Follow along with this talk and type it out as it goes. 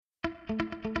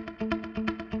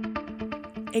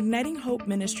Igniting Hope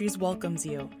Ministries welcomes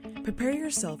you. Prepare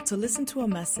yourself to listen to a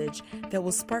message that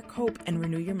will spark hope and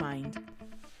renew your mind.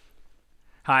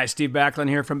 Hi, Steve Backlund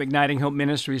here from Igniting Hope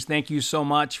Ministries. Thank you so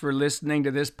much for listening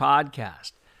to this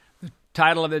podcast. The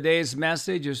title of today's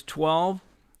message is 12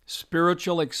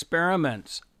 Spiritual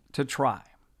Experiments to Try.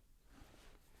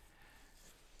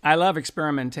 I love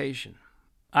experimentation.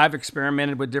 I've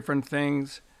experimented with different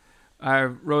things. I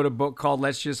wrote a book called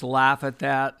Let's Just Laugh at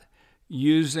That,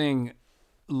 using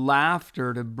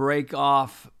laughter to break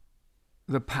off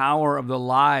the power of the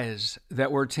lies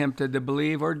that we're tempted to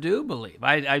believe or do believe.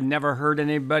 I've never heard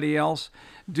anybody else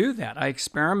do that. I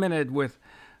experimented with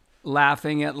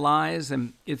laughing at lies,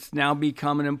 and it's now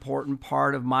become an important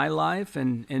part of my life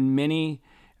and many,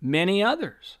 many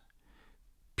others.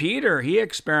 Peter, he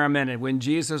experimented when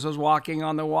Jesus was walking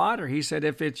on the water. He said,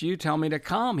 if it's you, tell me to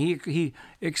come. He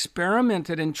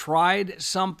experimented and tried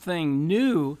something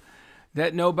new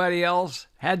that nobody else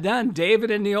had done. David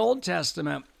in the Old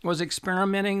Testament was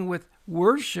experimenting with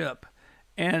worship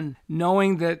and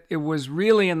knowing that it was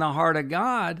really in the heart of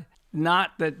God,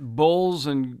 not that bulls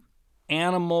and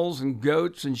animals and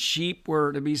goats and sheep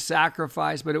were to be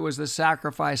sacrificed, but it was the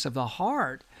sacrifice of the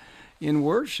heart in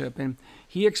worship. And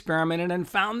he experimented and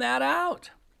found that out.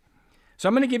 So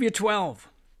I'm going to give you 12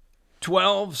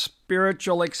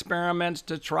 spiritual experiments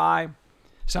to try.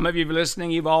 Some of you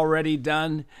listening, you've already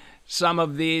done some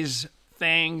of these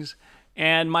things,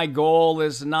 and my goal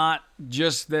is not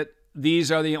just that these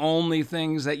are the only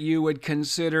things that you would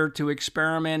consider to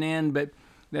experiment in, but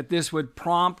that this would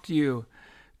prompt you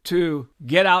to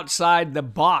get outside the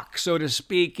box, so to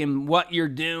speak, in what you're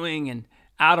doing and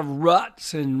out of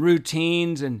ruts and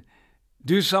routines and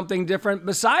do something different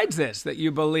besides this that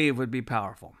you believe would be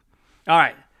powerful. All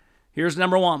right, here's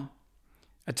number one,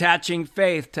 attaching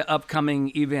faith to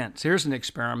upcoming events. Here's an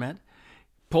experiment.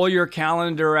 Pull your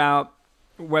calendar out,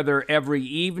 whether every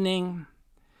evening,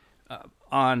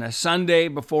 on a Sunday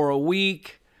before a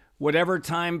week, whatever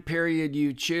time period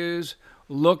you choose.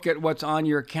 Look at what's on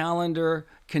your calendar.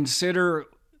 Consider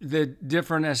the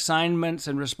different assignments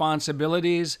and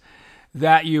responsibilities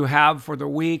that you have for the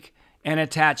week and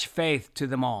attach faith to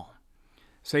them all.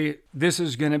 Say, this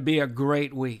is going to be a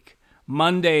great week.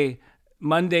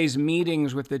 Monday's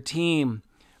meetings with the team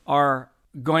are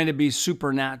going to be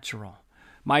supernatural.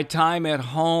 My time at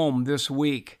home this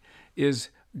week is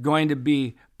going to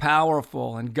be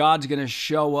powerful, and God's going to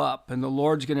show up, and the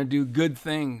Lord's going to do good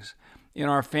things in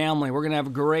our family. We're going to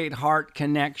have great heart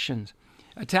connections.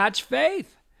 Attach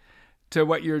faith to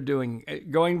what you're doing.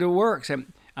 Going to work. So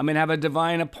I'm going to have a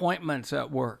divine appointments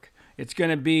at work. It's going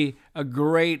to be a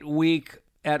great week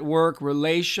at work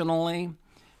relationally,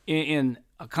 in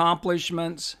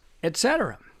accomplishments,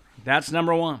 etc. That's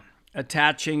number one,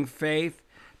 attaching faith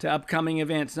to upcoming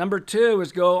events. Number two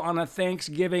is go on a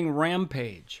Thanksgiving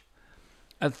rampage.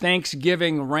 A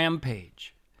Thanksgiving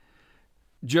rampage.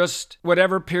 Just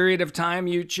whatever period of time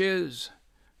you choose.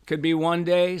 Could be 1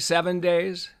 day, 7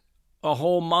 days, a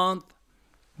whole month.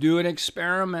 Do an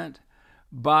experiment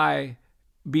by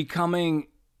becoming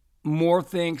more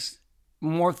thankful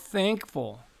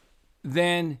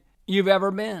than you've ever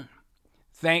been.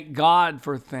 Thank God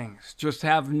for things. Just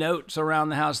have notes around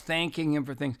the house thanking Him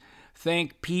for things.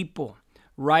 Thank people.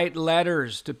 Write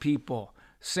letters to people.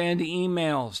 Send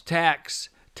emails, texts,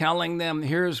 telling them,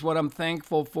 here's what I'm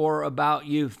thankful for about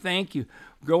you. Thank you.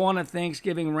 Go on a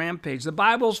Thanksgiving rampage. The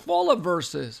Bible's full of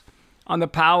verses on the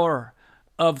power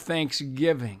of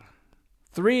Thanksgiving.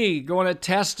 3, go on a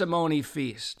testimony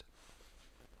feast.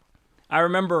 I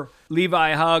remember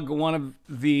Levi Hugg, one of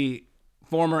the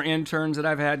former interns that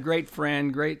I've had, great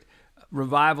friend, great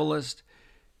revivalist.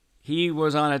 He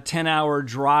was on a 10-hour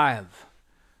drive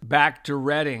back to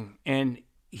Redding, and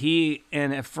he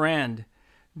and a friend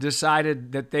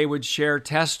decided that they would share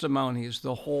testimonies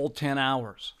the whole 10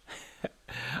 hours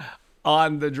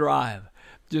on the drive.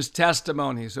 Just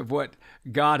testimonies of what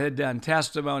God had done,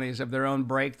 testimonies of their own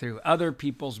breakthrough, other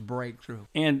people's breakthrough.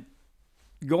 And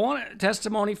go on a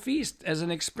testimony feast as an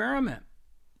experiment.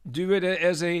 Do it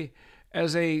as a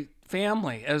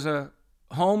family, as a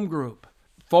home group.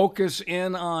 Focus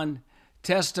in on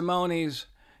testimonies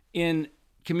in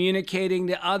communicating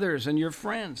to others and your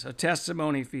friends, a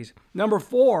testimony feast. Number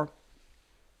 4,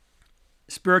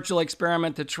 spiritual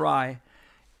experiment to try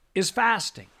is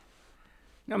fasting.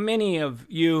 Now, many of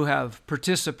you have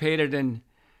participated in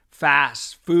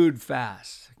fasts, food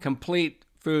fasts, complete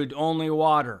food, only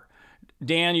water,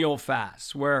 Daniel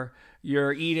fasts, where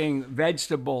you're eating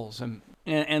vegetables and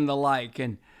the like,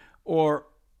 or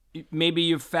maybe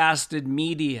you've fasted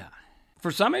media. For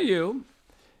some of you,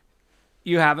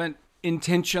 you haven't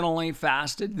intentionally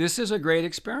fasted. This is a great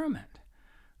experiment.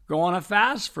 Go on a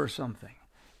fast for something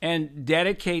and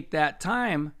dedicate that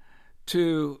time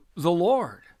to the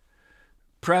Lord.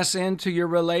 Press into your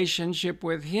relationship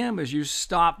with Him as you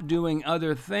stop doing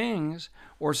other things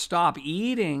or stop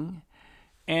eating,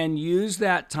 and use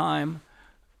that time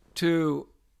to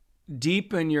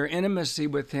deepen your intimacy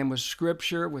with Him, with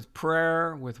Scripture, with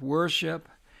prayer, with worship,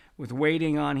 with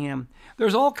waiting on Him.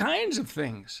 There's all kinds of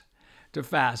things to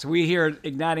fast. We here at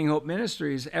Igniting Hope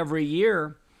Ministries every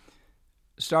year,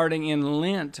 starting in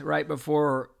Lent, right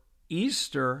before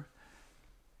Easter,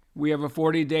 we have a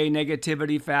 40-day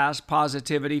negativity fast,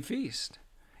 positivity feast.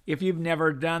 If you've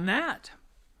never done that,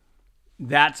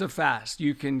 that's a fast.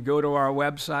 You can go to our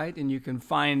website and you can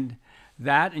find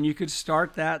that, and you could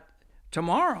start that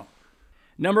tomorrow.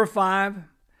 Number 5,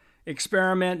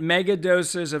 experiment mega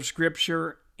doses of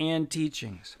Scripture and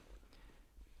teachings.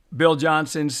 Bill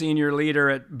Johnson, senior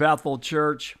leader at Bethel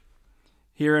Church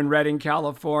here in Redding,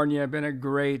 California, been a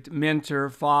great mentor,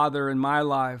 father in my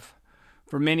life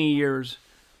for many years.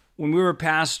 When we were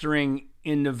pastoring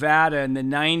in Nevada in the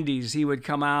 90s, he would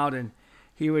come out and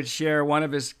he would share one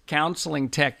of his counseling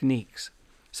techniques.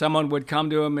 Someone would come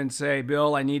to him and say,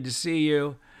 Bill, I need to see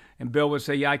you. And Bill would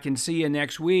say, yeah, I can see you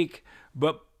next week.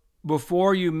 But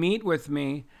before you meet with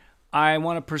me, I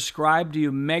want to prescribe to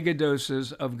you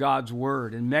megadoses of God's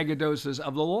Word and megadoses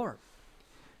of the Lord.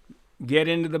 Get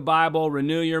into the Bible,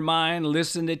 renew your mind,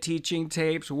 listen to teaching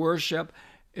tapes, worship,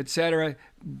 etc.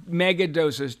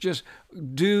 Megadoses. Just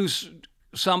do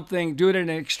something, do it in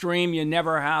an extreme you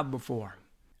never have before.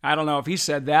 I don't know if he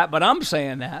said that, but I'm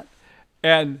saying that.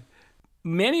 And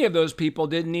many of those people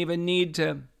didn't even need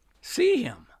to see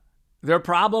him. Their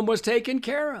problem was taken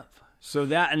care of. So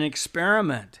that an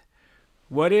experiment.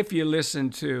 What if you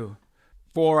listened to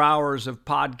 4 hours of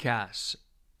podcasts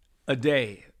a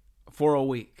day for a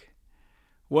week?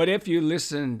 What if you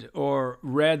listened or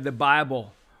read the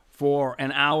Bible for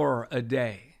an hour a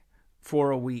day for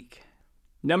a week?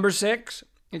 Number 6,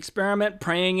 experiment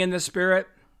praying in the Spirit.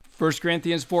 1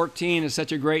 Corinthians 14 is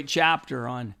such a great chapter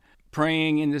on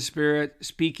praying in the Spirit,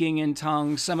 speaking in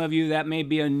tongues. Some of you, that may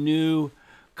be a new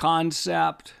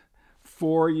concept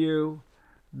for you.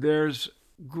 There's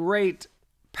great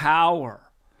power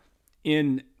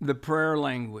in the prayer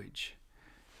language.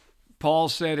 Paul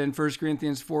said in 1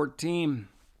 Corinthians 14,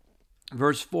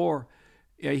 verse 4,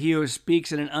 he who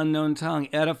speaks in an unknown tongue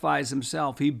edifies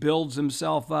himself. He builds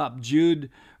himself up. Jude,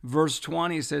 verse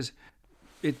 20 says,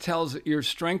 it tells you're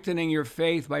strengthening your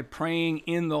faith by praying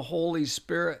in the Holy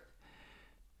Spirit.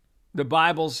 The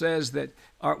Bible says that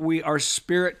our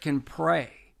spirit can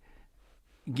pray.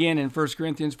 Again, in 1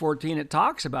 Corinthians 14, it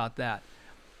talks about that.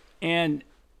 And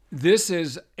this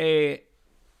is an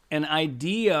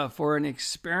idea for an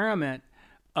experiment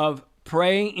of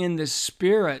praying in the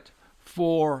Spirit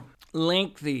for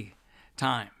lengthy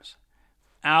times,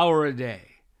 hour a day,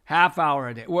 half hour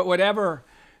a day, whatever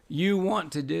you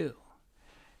want to do.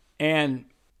 And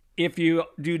if you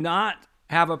do not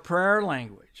have a prayer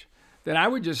language, then I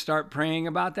would just start praying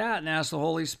about that and ask the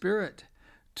Holy Spirit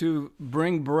to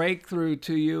bring breakthrough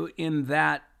to you in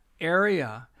that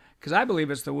area, because I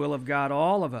believe it's the will of God.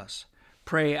 All of us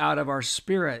pray out of our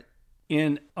spirit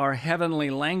in our heavenly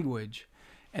language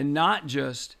and not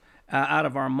just out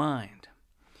of our mind.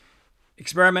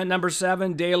 Experiment number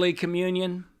 7, daily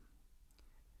communion.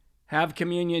 Have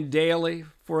communion daily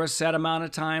for a set amount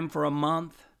of time for a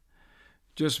month.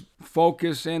 Just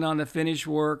focus in on the finished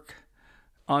work,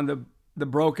 on the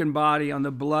broken body, on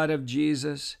the blood of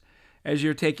Jesus. As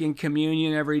you're taking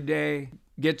communion every day,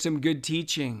 get some good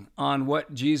teaching on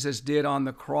what Jesus did on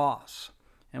the cross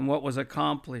and what was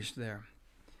accomplished there.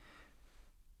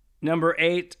 Number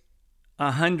 8,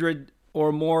 100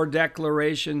 or more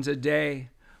declarations a day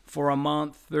for a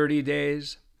month, 30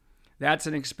 days. That's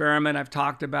an experiment I've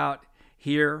talked about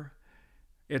here.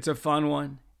 It's a fun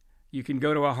one. You can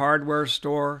go to a hardware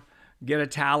store, get a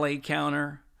tally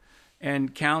counter,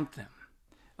 and count them.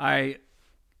 I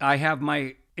have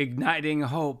my Igniting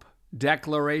Hope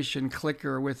declaration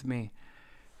clicker with me,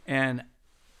 and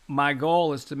my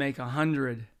goal is to make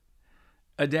 100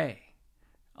 a day.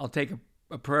 I'll take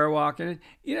a prayer walk, and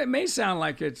it may sound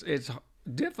like it's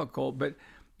difficult, but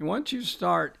once you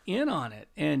start in on it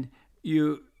and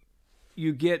you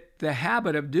get the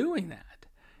habit of doing that,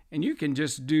 and you can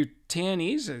just do 10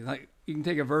 easily. Like you can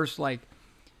take a verse like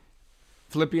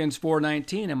Philippians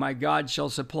 4:19, and my God shall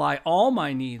supply all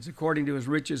my needs according to his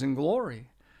riches and glory.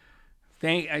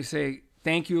 I say,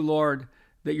 thank you, Lord,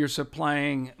 that you're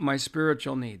supplying my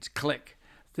spiritual needs. Click.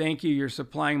 Thank you, you're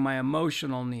supplying my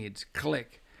emotional needs.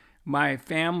 Click. My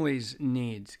family's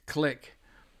needs. Click.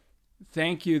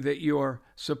 Thank you that you're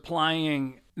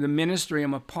supplying the ministry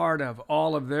I'm a part of,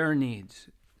 all of their needs.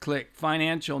 Click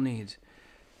financial needs.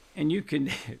 And you can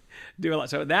do a lot.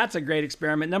 So that's a great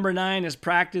experiment. Number 9 is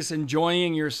practice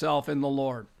enjoying yourself in the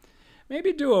Lord.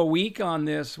 Maybe do a week on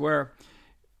this where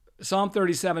Psalm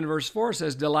 37 verse 4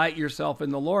 says, delight yourself in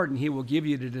the Lord and he will give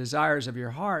you the desires of your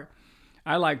heart.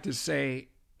 I like to say,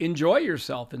 enjoy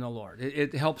yourself in the Lord.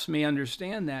 It helps me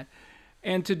understand that.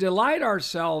 And to delight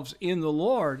ourselves in the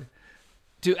Lord,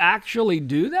 to actually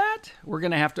do that, we're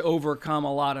going to have to overcome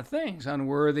a lot of things: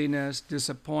 unworthiness,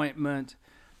 disappointment,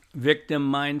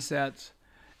 victim mindsets,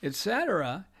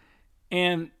 etc.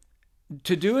 And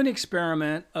to do an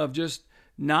experiment of just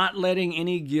not letting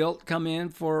any guilt come in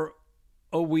for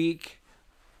a week,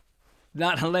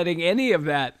 not letting any of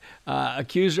that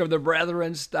accuser of the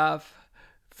brethren stuff,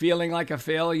 feeling like a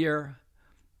failure,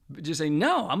 but just saying,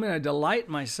 no, I'm going to delight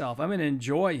myself. I'm going to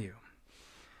enjoy you.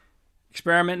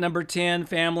 Experiment number 10,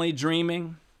 family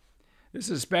dreaming. This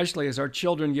is especially as our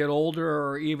children get older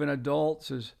or even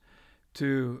adults, is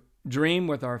to dream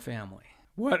with our family.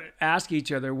 Ask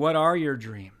each other, what are your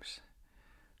dreams?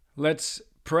 Let's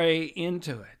pray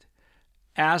into it.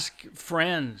 Ask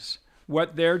friends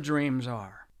what their dreams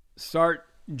are. Start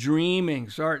dreaming.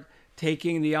 Start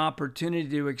taking the opportunity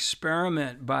to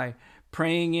experiment by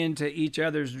praying into each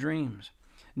other's dreams.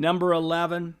 Number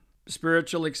 11,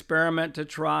 spiritual experiment to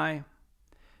try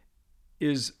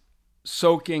is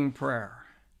soaking prayer.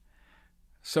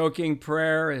 Soaking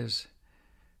prayer is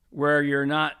where you're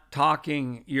not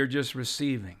talking, you're just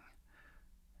receiving.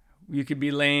 You could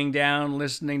be laying down,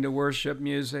 listening to worship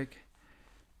music.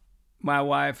 My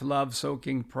wife loves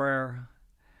soaking prayer,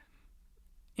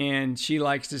 and she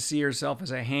likes to see herself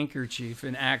as a handkerchief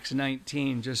in Acts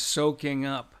 19, just soaking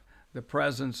up the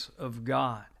presence of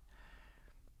God.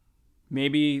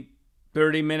 Maybe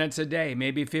 30 minutes a day,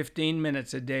 maybe 15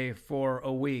 minutes a day for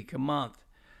a week, a month.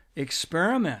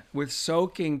 Experiment with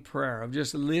soaking prayer, of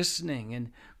just listening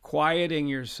and quieting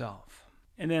yourself.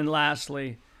 And then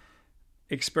lastly,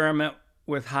 experiment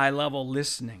with high-level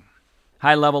listening.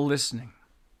 High-level listening,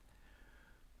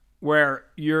 where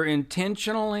you're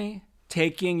intentionally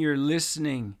taking your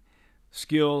listening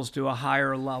skills to a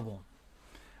higher level,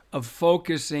 of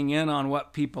focusing in on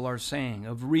what people are saying,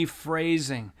 of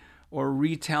rephrasing or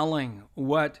retelling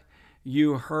what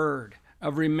you heard,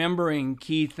 of remembering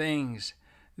key things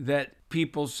that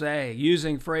people say,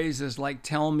 using phrases like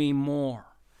 "tell me more."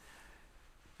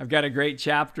 I've got a great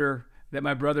chapter that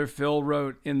my brother Phil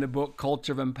wrote in the book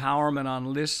Culture of Empowerment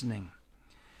on listening.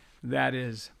 That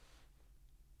is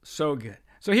so good.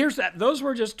 So here's that. Those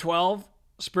were just 12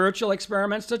 spiritual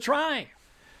experiments to try.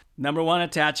 Number 1,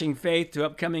 attaching faith to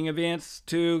upcoming events.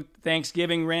 2,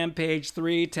 Thanksgiving rampage.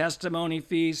 3, testimony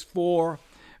feast. 4,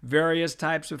 various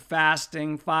types of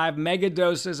fasting. 5, mega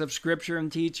doses of scripture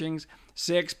and teachings.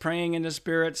 6, praying in the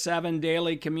Spirit. 7,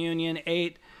 daily communion.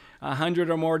 8, 100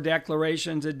 or more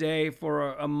declarations a day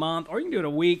for a month, or you can do it a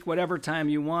week, whatever time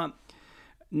you want.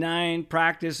 9,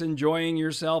 practice enjoying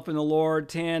yourself in the Lord.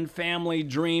 10, family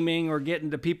dreaming, or getting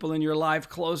the people in your life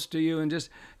close to you and just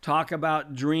talk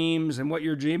about dreams and what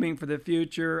you're dreaming for the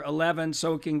future. 11,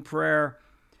 soaking prayer.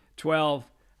 12,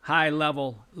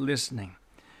 high-level listening.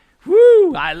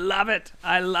 Woo! I love it.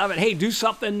 I love it. Hey, do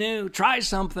something new. Try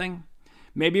something.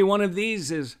 Maybe one of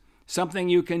these is something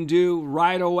you can do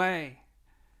right away.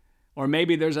 Or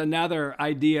maybe there's another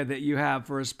idea that you have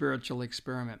for a spiritual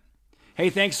experiment. Hey,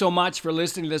 thanks so much for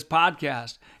listening to this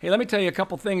podcast. Hey, let me tell you a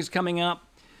couple things coming up.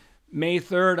 May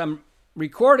 3rd, I'm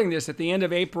recording this at the end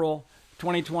of April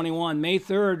 2021. May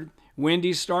 3rd,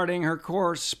 Wendy's starting her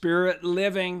course, Spirit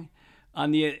Living,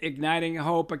 on the Igniting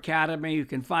Hope Academy. You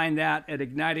can find that at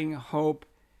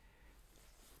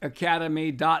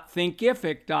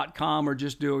ignitinghopeacademy.thinkific.com, or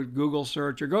just do a Google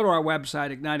search, or go to our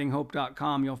website,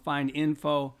 ignitinghope.com. You'll find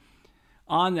info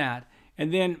on that.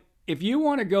 And then if you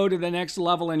want to go to the next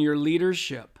level in your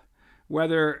leadership,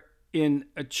 whether in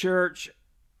a church,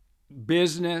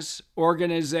 business,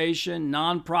 organization,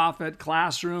 nonprofit,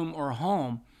 classroom, or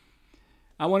home,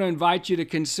 I want to invite you to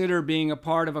consider being a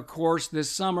part of a course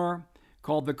this summer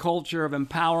called The Culture of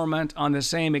Empowerment on the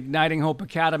same Igniting Hope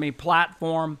Academy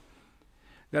platform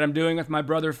that I'm doing with my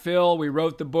brother Phil. We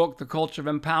wrote the book, The Culture of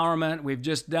Empowerment. We've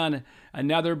just done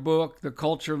another book, The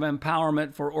Culture of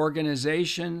Empowerment for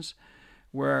Organizations,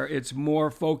 where it's more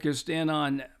focused in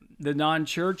on the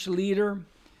non-church leader.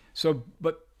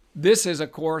 But this is a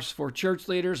course for church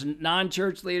leaders and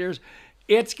non-church leaders.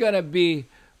 It's going to be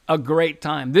a great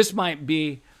time. This might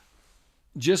be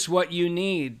just what you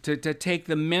need to take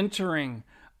the mentoring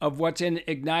of what's in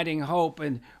Igniting Hope,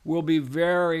 and will be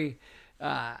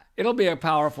it'll be a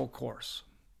powerful course.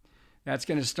 That's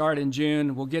going to start in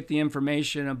June. We'll get the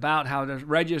information about how to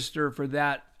register for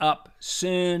that up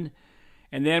soon.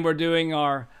 And then we're doing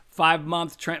our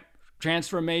 5-month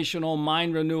transformational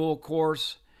mind renewal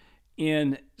course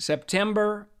in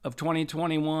September of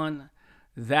 2021.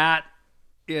 That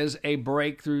is a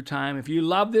breakthrough time. If you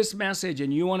love this message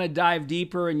and you want to dive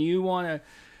deeper and you want to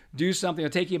do something,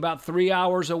 it'll take you about 3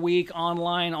 hours a week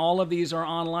online. All of these are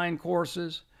online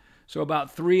courses. So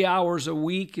about 3 hours a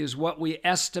week is what we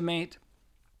estimate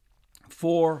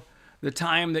for the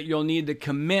time that you'll need to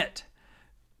commit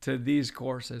to these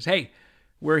courses. Hey,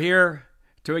 we're here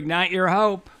to ignite your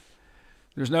hope.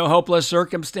 There's no hopeless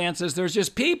circumstances. There's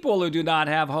just people who do not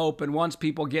have hope. And once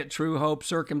people get true hope,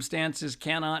 circumstances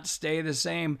cannot stay the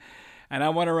same. And I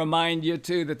want to remind you,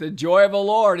 too, that the joy of the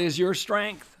Lord is your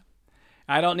strength.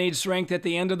 I don't need strength at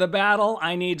the end of the battle.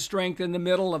 I need strength in the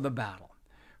middle of the battle.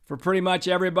 For pretty much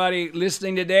everybody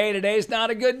listening today, today's not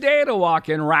a good day to walk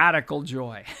in radical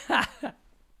joy.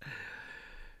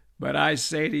 But I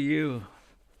say to you,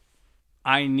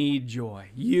 I need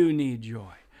joy. You need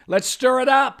joy. Let's stir it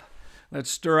up. Let's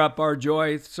stir up our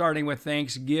joy, starting with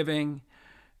thanksgiving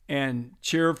and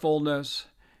cheerfulness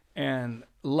and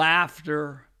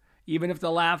laughter. Even if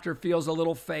the laughter feels a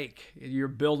little fake, you're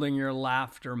building your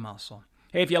laughter muscle.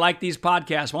 Hey, if you like these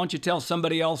podcasts, why don't you tell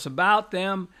somebody else about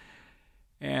them?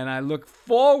 And I look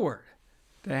forward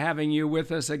to having you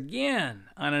with us again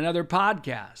on another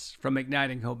podcast from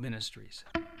Igniting Hope Ministries.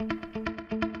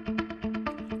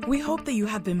 We hope that you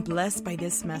have been blessed by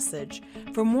this message.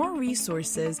 For more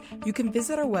resources, you can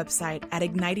visit our website at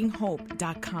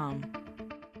ignitinghope.com.